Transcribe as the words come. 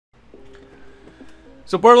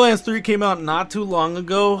So Borderlands 3 came out not too long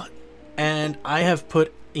ago, and I have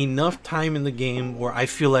put enough time in the game where I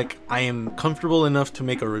feel like I am comfortable enough to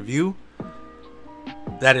make a review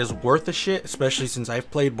that is worth a shit, especially since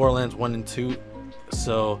I've played Borderlands 1 and 2.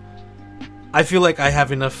 So I feel like I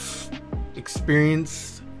have enough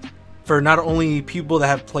experience for not only people that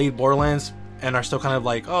have played Borderlands and are still kind of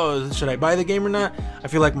like, oh, should I buy the game or not? I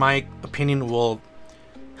feel like my opinion will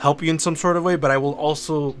help you in some sort of way, but I will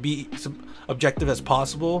also be objective as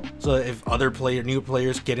possible. So if other new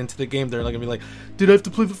players get into the game, they're not gonna be like, did I have to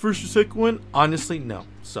play the first or second one? Honestly, no.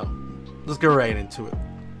 So let's get right into it.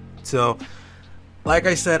 So like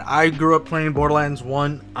I said, I grew up playing Borderlands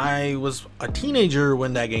 1. I was a teenager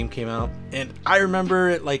when that game came out, and I remember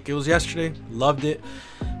it like it was yesterday. Loved it.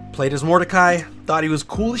 Played as Mordecai. Thought he was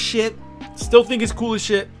cool as shit. Still think he's cool as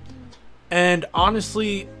shit. And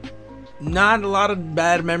honestly, not a lot of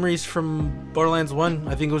bad memories from Borderlands 1.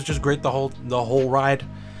 I think it was just great the whole ride.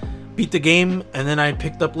 Beat the game, and then I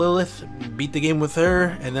picked up Lilith. Beat the game with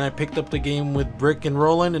her, and then I picked up the game with Brick and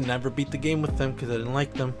Roland, and never beat the game with them because I didn't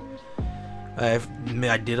like them.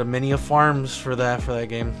 I did many farms for that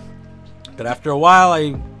game, but after a while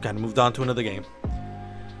I kind of moved on to another game.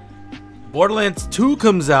 Borderlands 2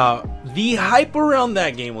 comes out. The hype around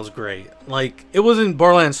that game was great. Like, it wasn't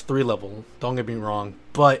Borderlands 3 level, don't get me wrong,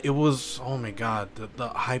 but it was, oh my god, the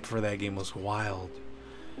hype for that game was wild.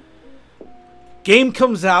 Game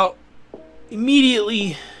comes out,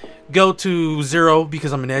 immediately go to Zero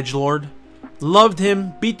because I'm an edgelord. Loved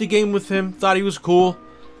him, beat the game with him, thought he was cool.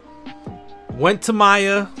 Went to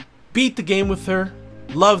Maya, beat the game with her,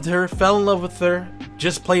 loved her, fell in love with her,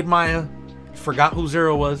 just played Maya, forgot who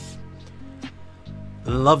Zero was,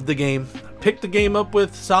 loved the game. Picked the game up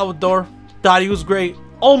with Salvador, thought he was great,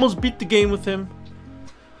 almost beat the game with him.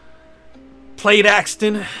 Played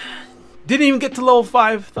Axton, didn't even get to level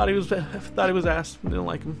 5, thought he was ass, didn't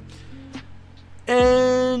like him.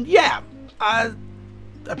 And yeah, I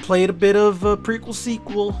played a bit of a prequel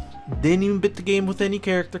sequel. Didn't even beat the game with any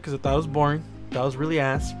character because I thought it was boring. That was really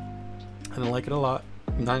ass. I didn't like it a lot.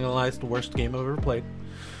 I'm not gonna lie, it's the worst game I've ever played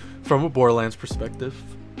from a Borderlands perspective.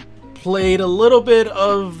 Played a little bit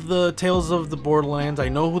of the Tales of the Borderlands. I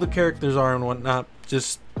know who the characters are and whatnot.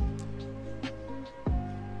 Just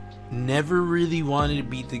never really wanted to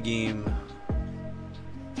beat the game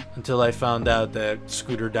until I found out that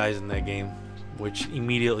Scooter dies in that game, which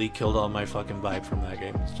immediately killed all my fucking vibe from that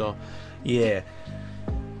game. So yeah.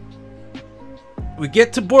 We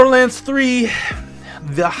get to Borderlands 3.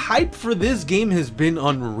 The hype for this game has been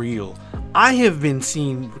unreal. I have been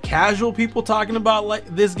seeing casual people talking about like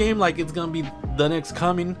this game like it's gonna be the next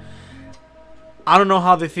coming. I don't know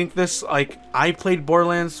how they think this. Like, I played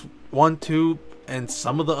Borderlands 1, 2, and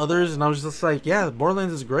some of the others, and I was just like, yeah,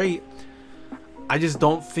 Borderlands is great. I just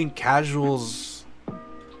don't think casuals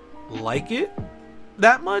like it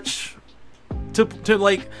that much. To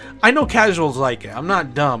like, I know casuals like it. I'm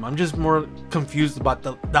not dumb. I'm just more confused about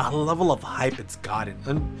the level of hype it's gotten.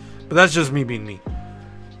 But that's just me being me.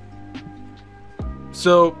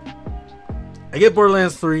 So I get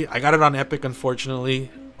Borderlands 3. I got it on Epic, unfortunately.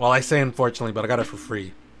 Well, I say unfortunately, but I got it for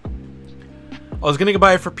free. I was gonna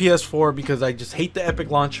buy it for PS4 because I just hate the Epic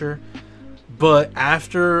launcher. But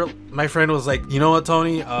after my friend was like, you know what,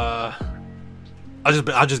 Tony? I'll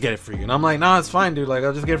just get it for you, and I'm like, nah, it's fine, dude. Like,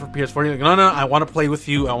 I'll just get it for PS4. He's like, no, I want to play with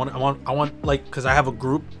you. I want, like, because I have a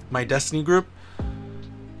group, my Destiny group.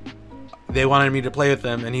 They wanted me to play with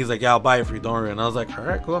them, and he's like, yeah, I'll buy it for you, don't worry. And I was like, all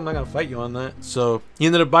right, cool. I'm not gonna fight you on that. So he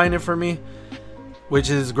ended up buying it for me, which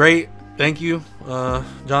is great. Thank you,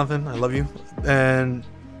 Jonathan. I love you. And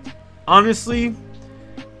honestly,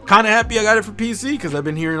 kind of happy I got it for PC because I've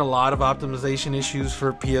been hearing a lot of optimization issues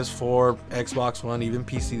for PS4, Xbox One, even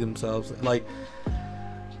PC themselves. Like,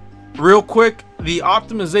 real quick, the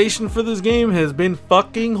optimization for this game has been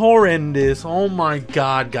fucking horrendous. Oh my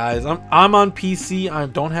god, guys. I'm on PC. I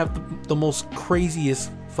don't have the most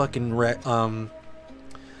craziest fucking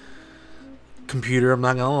computer, I'm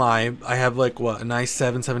not gonna lie. I have like what, a nice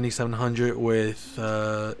 7700 with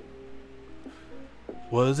what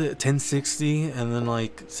was it, 1060, and then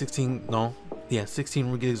like 16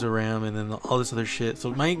 gigs of RAM, and then all this other shit.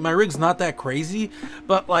 So my rig's not that crazy,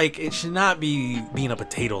 but like, it should not be being a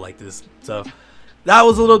potato like this. So that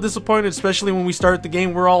was a little disappointing, especially when we started the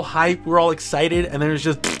game. We're all hyped, we're all excited, and then it's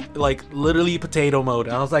just like literally potato mode.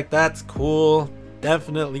 And I was like, that's cool,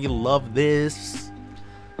 definitely love this.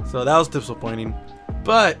 So that was disappointing,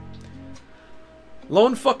 but lo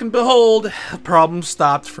and fucking behold, problem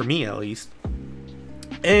stopped, for me at least.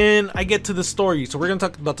 And I get to the story, so we're gonna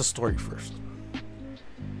talk about the story first.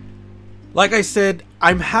 Like I said,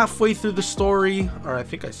 I'm halfway through the story, or I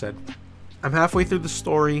think I said I'm halfway through the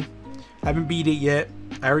story. Haven't beat it yet.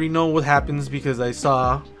 I already know what happens because I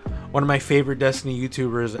saw one of my favorite Destiny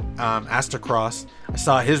YouTubers, Astacross. I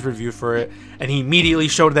saw his review for it, and he immediately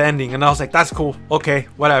showed the ending, and I was like, that's cool. Okay,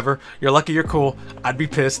 whatever. You're lucky you're cool. I'd be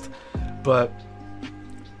pissed. But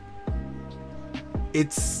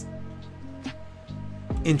it's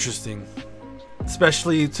interesting,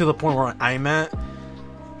 especially to the point where I'm at.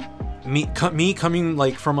 Me coming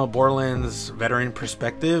like from a Borderlands veteran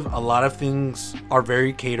perspective, a lot of things are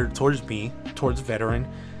very catered towards me, towards veteran.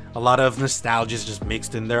 A lot of nostalgia is just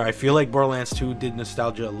mixed in there. I feel like Borderlands 2 did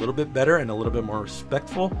nostalgia a little bit better and a little bit more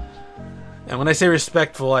respectful. And when I say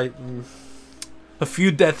respectful, a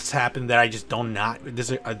few deaths happened that I just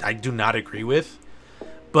I do not agree with.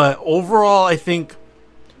 But overall, I think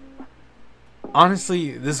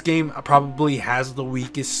honestly this game probably has the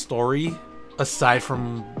weakest story aside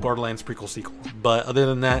from Borderlands prequel sequel. But other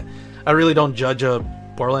than that, I really don't judge a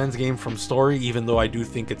Borderlands game from story, even though I do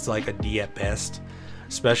think it's like a D at best.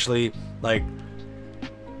 Especially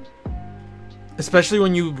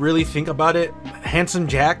when you really think about it, Handsome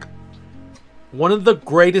Jack, one of the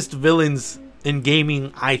greatest villains in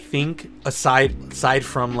gaming, I think, aside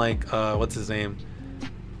from like what's his name?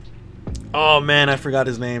 Oh man, I forgot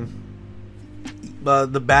his name. The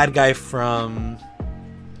bad guy from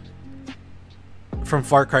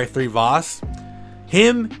Far Cry 3, Voss.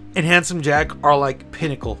 Him and Handsome Jack are like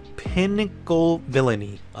pinnacle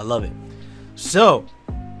villainy. I love it. So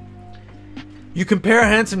you compare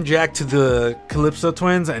Handsome Jack to the Calypso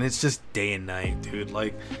twins, and it's just day and night, dude.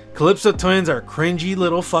 Like, Calypso twins are cringy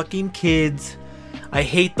little fucking kids. I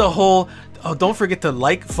hate the whole, oh, don't forget to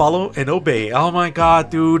like, follow, and obey. Oh my god,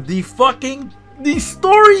 dude. The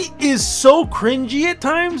story is so cringy at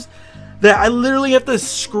times that I literally have to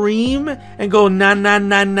scream and go nah nah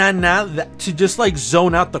nah nah nah to just like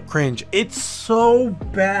zone out the cringe. It's so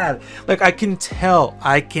bad. Like, I can tell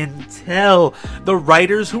the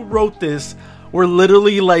writers who wrote this were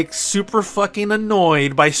literally like super fucking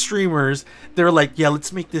annoyed by streamers. They're like, yeah,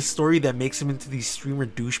 let's make this story that makes them into these streamer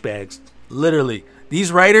douchebags. Literally,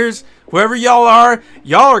 these writers, whoever y'all are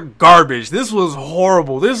garbage. This was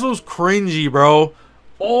horrible. This was cringy, bro.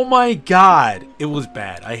 Oh my god, it was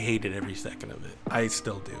bad. I hated every second of it. I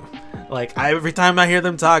still do. Like, every time I hear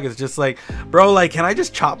them talk, it's just like, bro, like, can I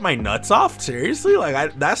just chop my nuts off? Seriously?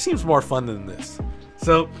 Like, that seems more fun than this.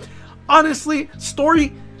 So, honestly,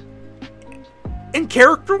 story and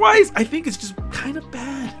character-wise, I think it's just kind of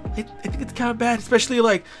bad. I think it's kind of bad, especially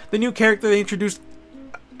like the new character they introduced,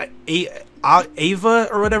 Ava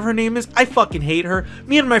or whatever her name is. I fucking hate her.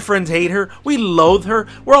 Me and my friends hate her. We loathe her.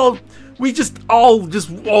 We just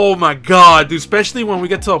oh my god, dude. Especially when we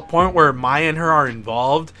get to a point where Maya and her are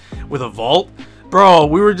involved with a vault. Bro,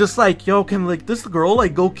 we were just like, yo, can like this girl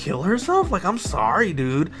like go kill herself? Like, I'm sorry,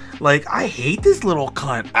 dude. Like, I hate this little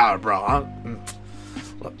cunt. Bro.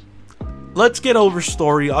 Let's get over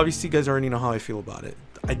story. Obviously, you guys already know how I feel about it.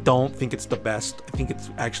 I don't think it's the best. I think it's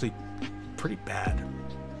actually pretty bad.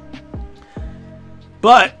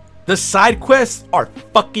 But the side quests are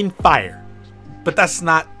fucking fire. But that's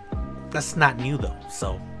not new though.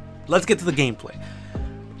 So let's get to the gameplay.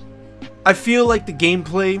 I feel like the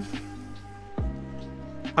gameplay,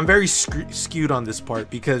 I'm very skewed on this part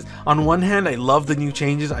because on one hand, I love the new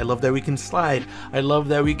changes. I love that we can slide. I love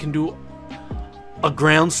that we can do a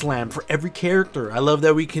ground slam for every character. I love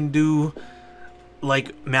that we can do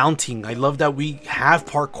like mounting. I love that we have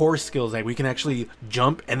parkour skills, like we can actually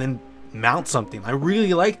jump and then mount something. I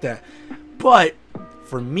really like that. But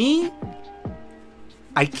for me,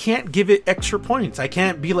 I can't give it extra points. I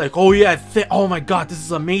can't be like, oh yeah, oh my god, this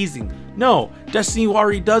is amazing. No, Destiny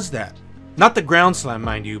already does that. Not the ground slam,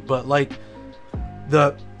 mind you, but like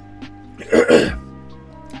the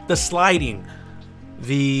the sliding,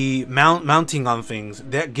 the mounting on things.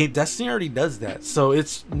 That game, Destiny already does that. So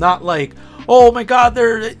it's not like, oh my god,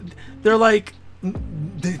 they're like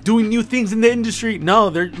doing new things in the industry. No,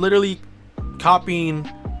 they're literally copying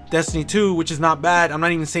Destiny 2, which is not bad. I'm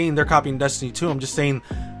not even saying they're copying Destiny 2. I'm just saying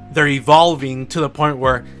they're evolving to the point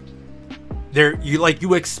where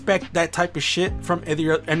you expect that type of shit from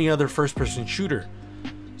any other first-person shooter.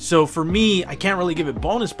 So for me, I can't really give it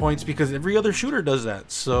bonus points because every other shooter does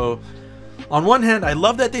that. So on one hand, I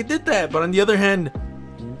love that they did that, but on the other hand,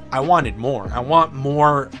 I wanted more. I want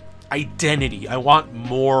more identity. I want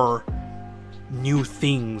more new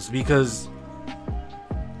things because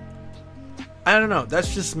I don't know,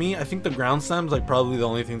 that's just me. I think the ground slam's like probably the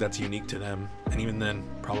only thing that's unique to them, and even then,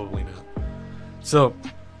 probably not. So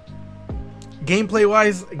gameplay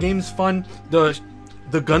wise, the game's fun.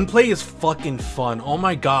 The gunplay is fucking fun. Oh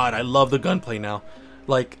my god, I love the gunplay now.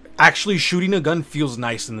 Like, actually shooting a gun feels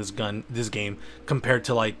nice in this game compared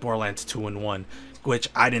to like Borderlands 2 and 1, which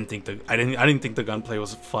I didn't think the gunplay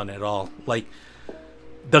was fun at all. Like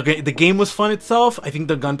the game was fun itself. I think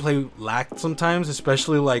the gunplay lacked sometimes,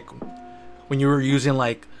 especially like when you were using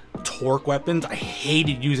like torque weapons. I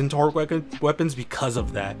hated using torque weapons because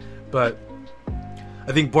of that. But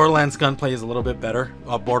I think Borderlands gunplay is a little bit better.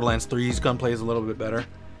 Borderlands 3's gunplay is a little bit better.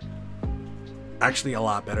 Actually, a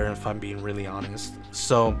lot better if I'm being really honest.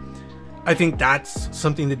 So I think that's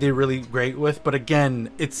something they did really great with. But again,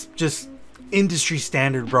 it's just industry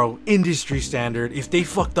standard, bro. Industry standard. If they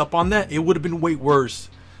fucked up on that, it would have been way worse.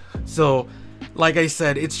 So like I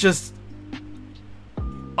said, it's just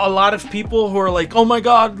a lot of people who are like, oh my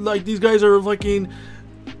god, like these guys are fucking,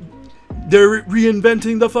 they're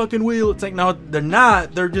reinventing the fucking wheel. It's like, no, they're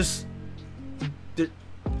not. They're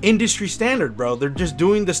industry standard, bro. They're just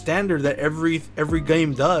doing the standard that every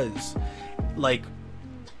game does. Like,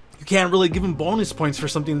 you can't really give them bonus points for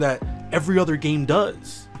something that every other game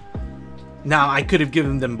does. Now, I could have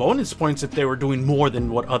given them bonus points if they were doing more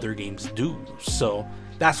than what other games do. So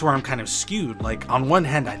that's where I'm kind of skewed. Like, on one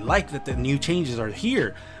hand, I like that the new changes are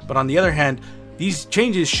here, but on the other hand, these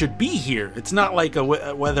changes should be here. It's not like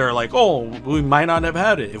whether like, oh, we might not have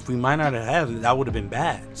had it. If we might not have had it, that would have been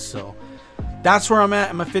bad. So that's where I'm at.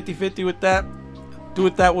 I'm a 50-50 with that. Do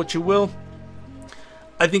with that what you will.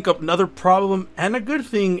 I think another problem and a good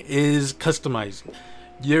thing is customizing.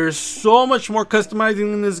 There's so much more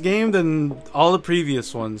customizing in this game than all the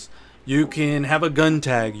previous ones. You can have a gun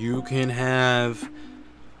tag. You can have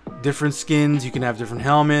different skins. You can have different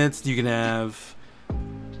helmets. You can have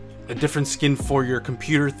a different skin for your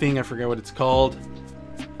computer thing. I forget what it's called.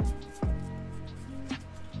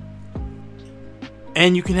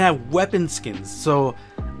 And you can have weapon skins. So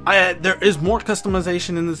there is more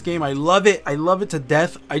customization in this game. I love it. I love it to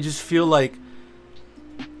death. I just feel like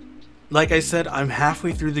I said, I'm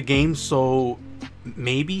halfway through the game, so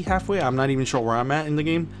maybe halfway. I'm not even sure where I'm at in the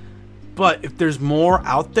game. But if there's more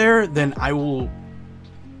out there, then I will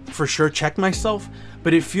for sure check myself.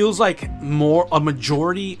 But it feels like a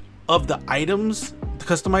majority of the items, the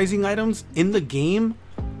customizing items in the game,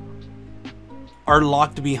 are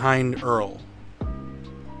locked behind Earl.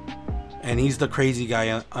 And he's the crazy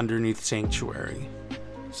guy underneath Sanctuary.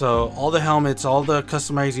 So all the helmets, all the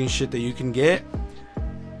customizing shit that you can get,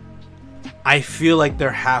 I feel like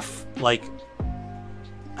they're half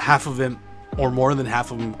of them, or more than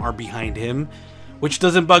half of them, are behind him, which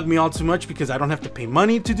doesn't bug me all too much because I don't have to pay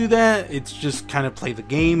money to do that. It's just kind of play the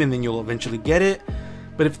game and then you'll eventually get it.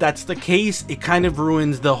 But if that's the case, it kind of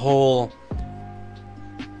ruins the whole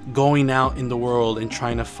going out in the world and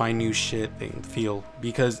trying to find new shit thing feel.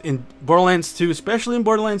 Because in Borderlands 2, especially in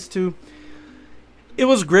Borderlands 2, it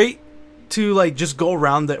was great to like just go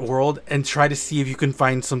around that world and try to see if you can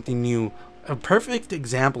find something new. A perfect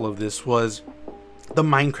example of this was the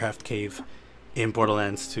Minecraft cave in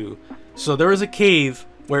Borderlands 2. So there was a cave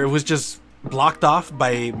where it was just blocked off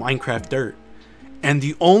by Minecraft dirt. And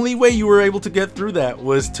the only way you were able to get through that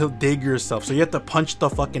was to dig yourself. So you have to punch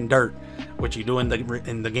the fucking dirt, which you do in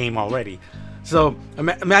the game already. So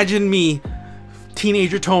imagine me,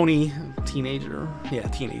 teenager Tony,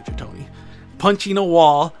 punching a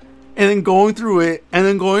wall, and then going through it, and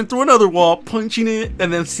then going through another wall, punching it,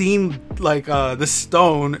 and then seeing like the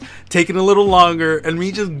stone taking a little longer, and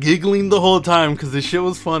me just giggling the whole time because this shit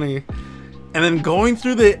was funny. And then going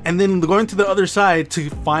to the other side to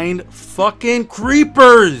find fucking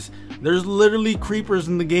creepers. There's literally creepers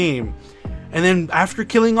in the game. And then after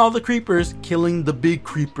killing all the creepers, killing the big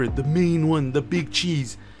creeper, the main one, the big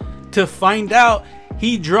cheese, to find out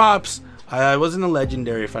he drops, it wasn't a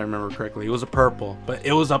legendary if I remember correctly, it was a purple, but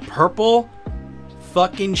it was a purple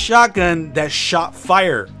fucking shotgun that shot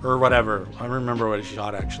fire or whatever. I don't remember what it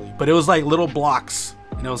shot actually, but it was like little blocks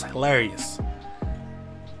and it was hilarious.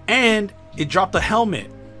 And it dropped a helmet,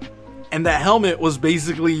 and that helmet was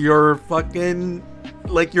basically your fucking,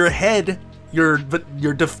 like your head, your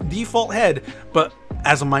default head, but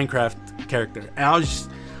as a Minecraft character. And I was just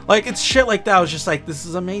like, it's shit like that. I was just like, this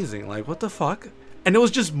is amazing. Like, what the fuck? And it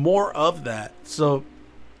was just more of that. So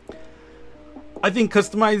I think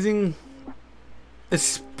customizing,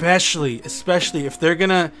 especially if they're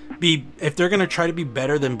gonna try to be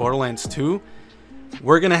better than Borderlands 2,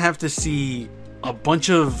 we're gonna have to see a bunch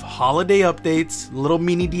of holiday updates, little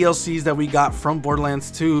mini DLCs that we got from Borderlands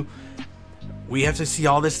 2. We have to see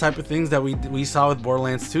all this type of things that we saw with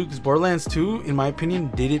Borderlands 2, because Borderlands 2, in my opinion,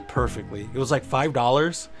 did it perfectly. It was like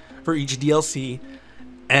 $5 for each DLC,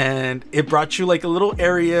 and it brought you like a little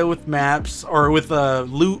area with maps, or with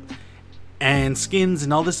loot and skins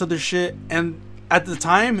and all this other shit. And at the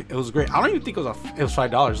time, it was great. I don't even think it was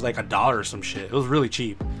 $5, like $1 or some shit. It was really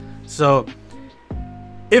cheap. So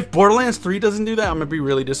if Borderlands 3 doesn't do that, I'm gonna be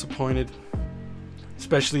really disappointed,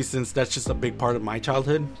 especially since that's just a big part of my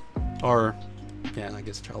childhood, or yeah, I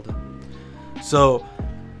guess childhood. So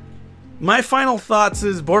my final thoughts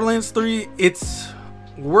is Borderlands 3, it's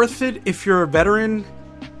worth it if you're a veteran.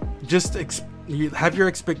 Just you have your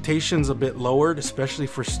expectations a bit lowered, especially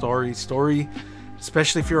for story,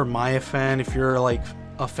 especially if you're a Maya fan, if you're like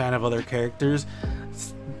a fan of other characters.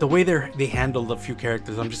 The way they handled a few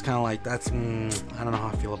characters, I'm just kind of like, that's I don't know how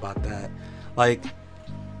I feel about that. Like,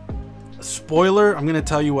 spoiler, I'm gonna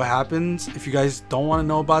tell you what happens. If you guys don't want to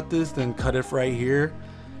know about this, then cut it right here.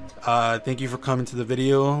 Thank you for coming to the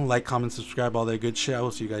video. Like, comment, subscribe, all that good shit. I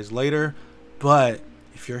will see you guys later. But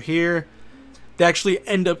if you're here, they actually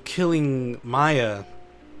end up killing Maya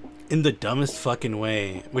in the dumbest fucking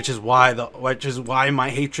way, which is why my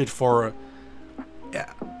hatred for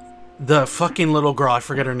the fucking little girl, I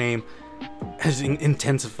forget her name, has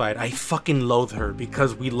intensified. I fucking loathe her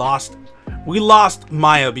because we lost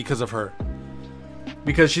Maya because of her,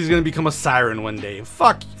 because she's gonna become a siren one day.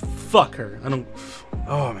 Fuck her. I don't.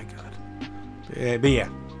 Oh my god. But yeah,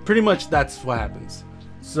 pretty much that's what happens.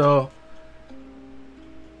 So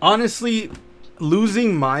honestly,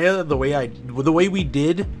 losing Maya the way we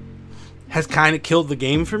did has kind of killed the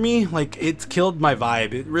game for me. Like, it's killed my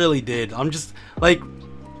vibe. It really did. I'm just like,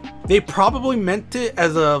 they probably meant it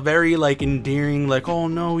as a very like endearing, like, oh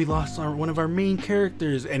no, we lost one of our main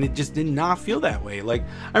characters, and it just did not feel that way. Like,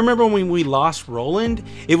 I remember when we lost Roland,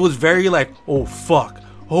 it was very like, oh fuck,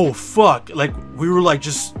 like we were like,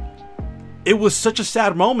 just, it was such a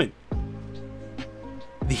sad moment.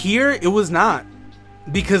 Here it was not,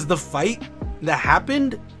 because the fight that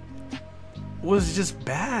happened was just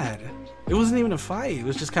bad. It wasn't even a fight. It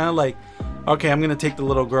was just kind of like, okay, I'm gonna take the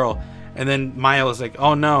little girl, and then Maya was like,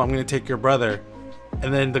 oh no, I'm gonna take your brother,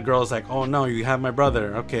 and then the girl's like, oh no, you have my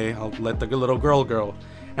brother, okay, I'll let the little girl go.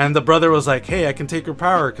 And the brother was like, hey, I can take her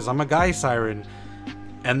power because I'm a guy siren.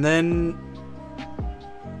 And then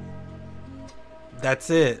that's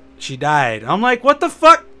it, she died. I'm like, what the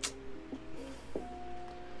fuck?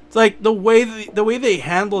 It's like the way they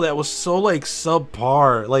handled that was so like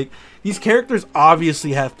subpar. Like, these characters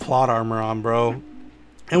obviously have plot armor on, bro.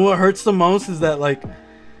 And what hurts the most is that like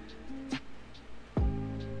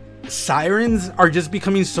sirens are just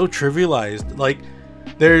becoming so trivialized. Like,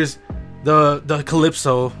 there's the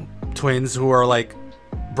Calypso twins, who are like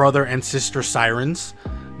brother and sister sirens.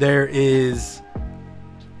 There is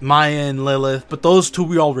Maya and Lilith, but those two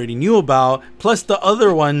we already knew about, plus the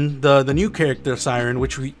other one, the new character Siren,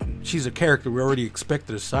 which she's a character we already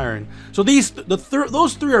expected a siren. So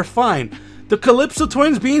those three are fine. The Calypso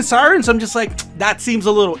twins being sirens, I'm just like, that seems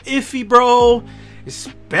a little iffy, bro,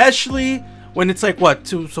 especially when it's like, what,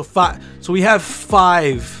 so we have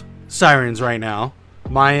 5 sirens right now: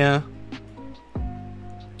 Maya,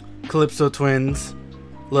 Calypso twins,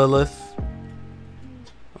 Lilith,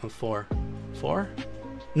 4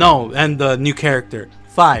 no, and the new character,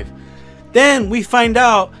 5. Then we find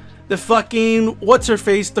out the fucking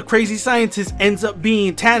what's-her-face, the crazy scientist, ends up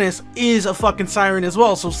being Tannis, is a fucking siren as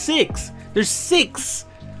well. So 6. There's 6.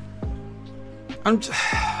 I'm just...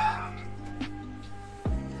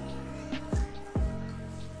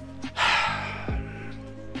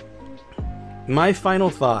 My final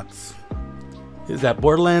thoughts is that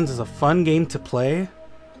Borderlands is a fun game to play,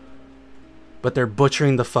 but they're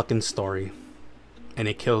butchering the fucking story, and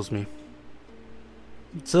it kills me.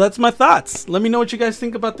 So that's my thoughts. Let me know what you guys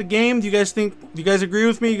think about the game. Do you guys agree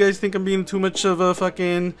with me? You guys think I'm being too much of a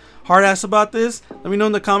fucking hard ass about this? Let me know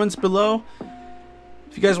in the comments below.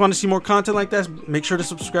 If you guys want to see more content like that, make sure to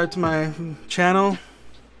subscribe to my channel.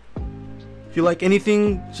 If you like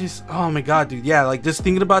anything, just, oh my god, dude, yeah, like, just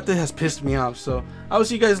thinking about this has pissed me off. So I will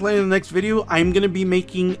see you guys later in the next video. I'm gonna be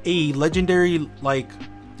making a legendary, like,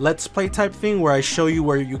 let's play type thing where I show you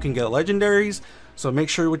where you can get legendaries. So make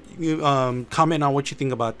sure you comment on what you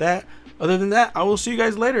think about that. Other than that, I will see you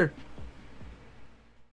guys later.